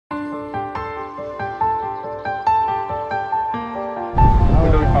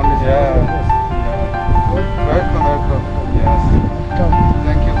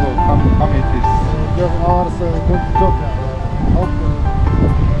give us a good job. Okay.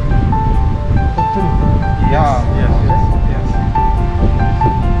 Continue. Yeah, yes.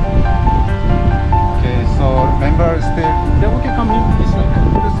 Okay, so member still. Yeah, okay, come in this way.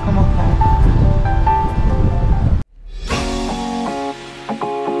 Please come on, come on.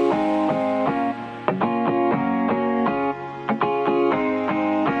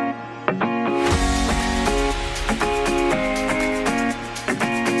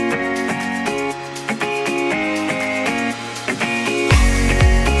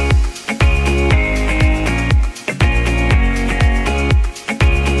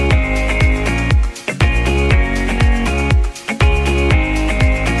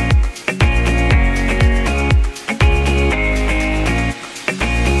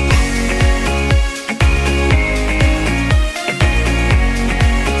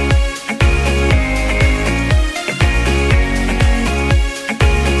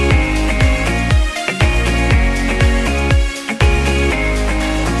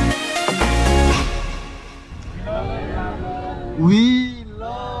 We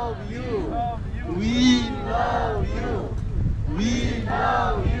love you. We love you. We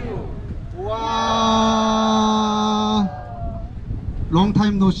love you. Wow. Long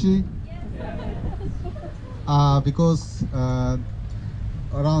time no see. Because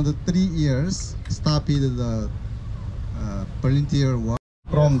around 3 years started the volunteer work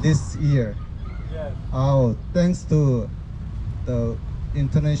from this year. Oh, thanks to the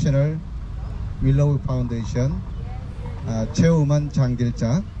International Willow Foundation. Chairwoman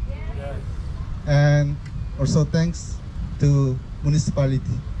Changilcha, and also thanks to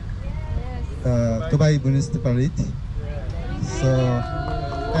municipality, Dubai municipality. So,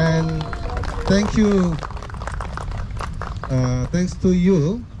 and thank you, thanks to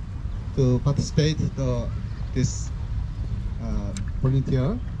you to participate this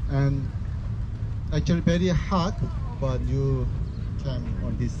volunteer, and actually very hard, but you came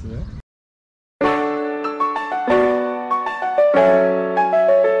on this.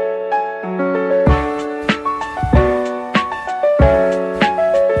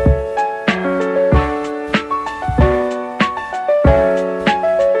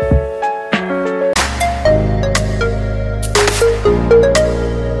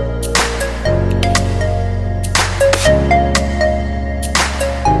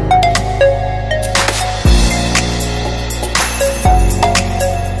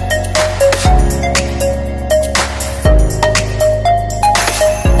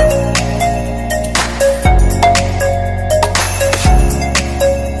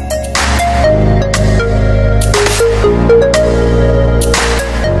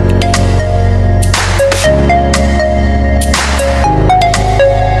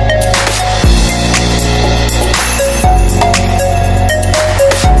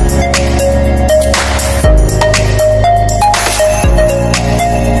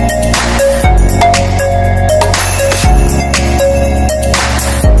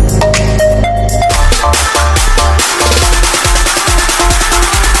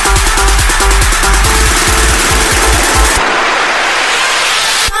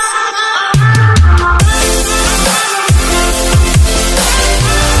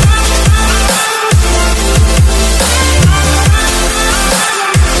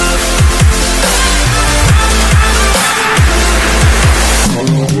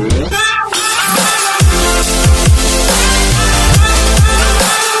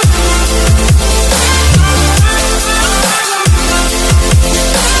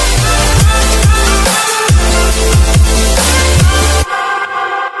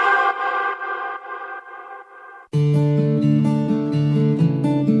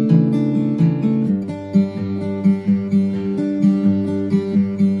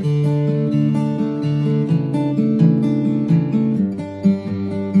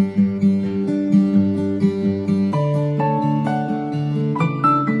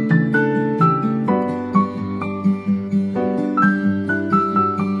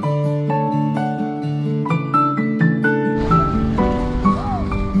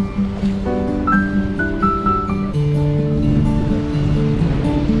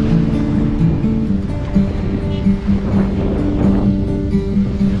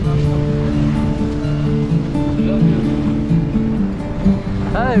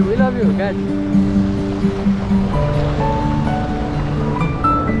 Hi, we love you, guys.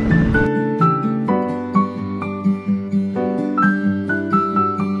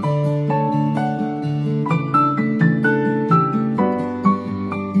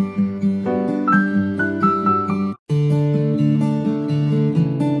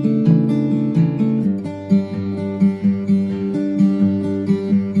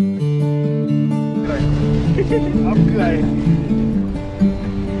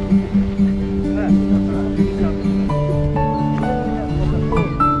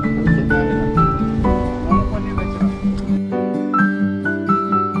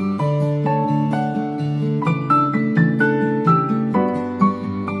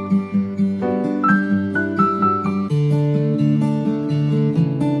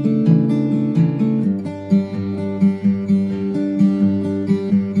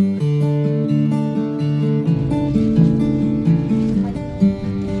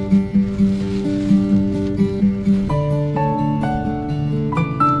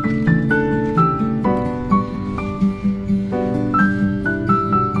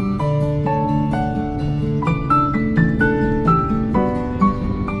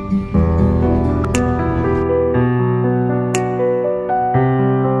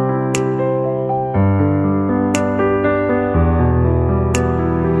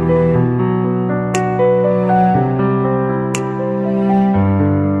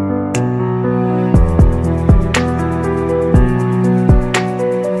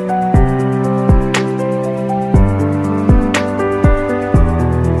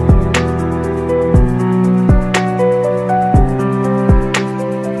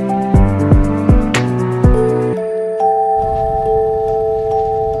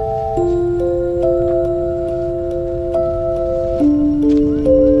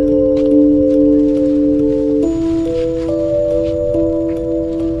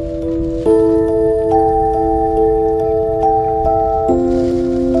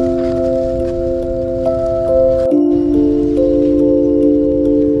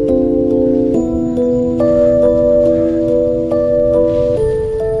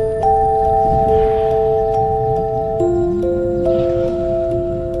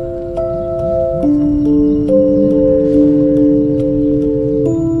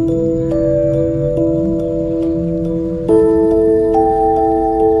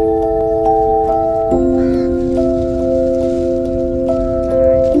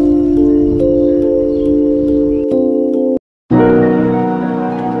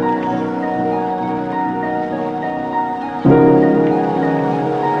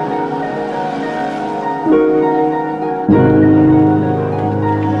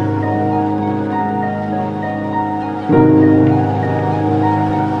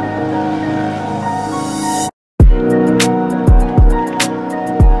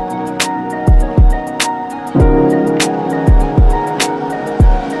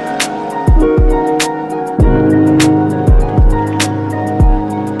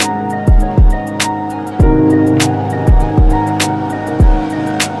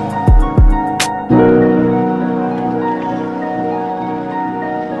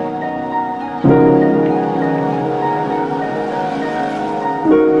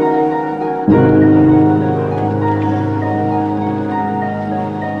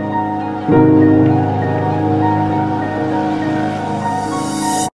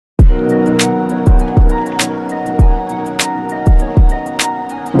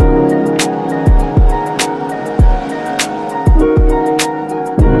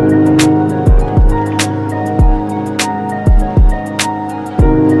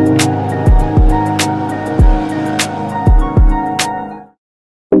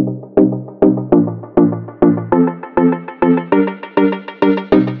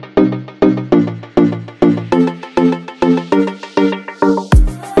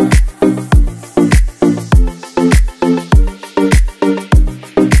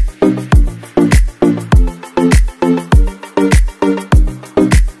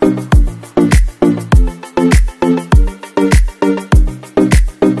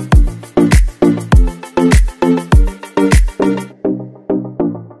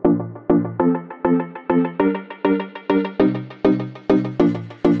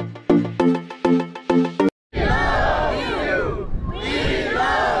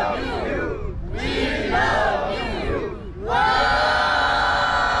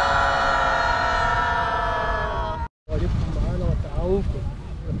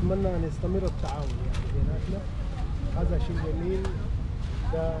 نتمنى أن يستمر التعاون يعني بيناتنا. هذا شيء جميل.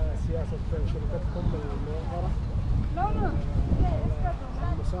 ده سياسة شركتكم الموقرة،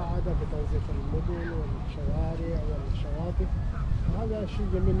 المساعدة في تنظيف المدن والشوارع والشواطئ. هذا شيء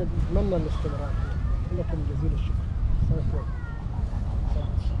جميل نتمنى الاستمرار. لكم جزيل الشكر. شكرا.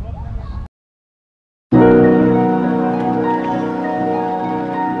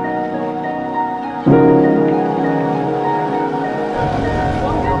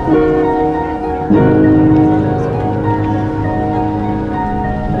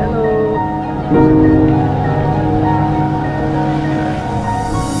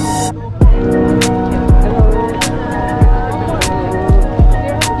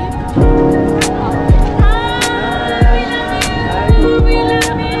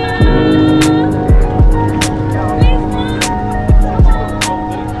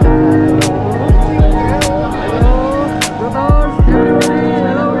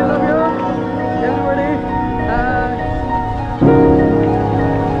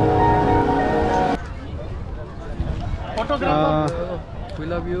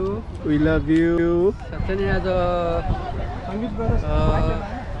 We love you. साथै नै आज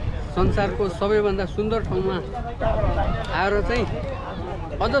संसारको सबैभन्दा सुन्दर ठाउँमा आएर चाहिँ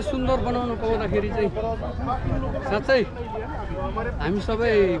अझ सुन्दर बनाउनु पाउँदाखेरि चाहिँ साँच्चै हामी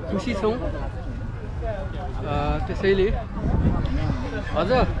सबै खुसी छौँ। त्यसैले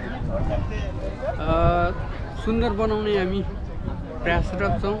अझ सुन्दर बनाउने हामी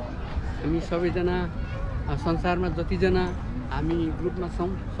प्रयासरत छौँ। हामी सबैजना संसारमा जतिजना हामी ग्रुपमा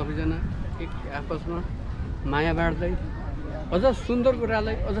छौँ सबैजना एक आपसमा माया बाँड्दै अझ सुन्दर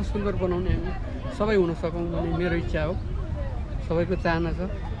कुरालाई अझ सुन्दर बनाउने हामी सबै हुन सकौँ भन्ने मेरो इच्छा हो। सबैको चाहना छ।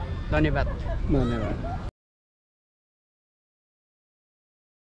 धन्यवाद।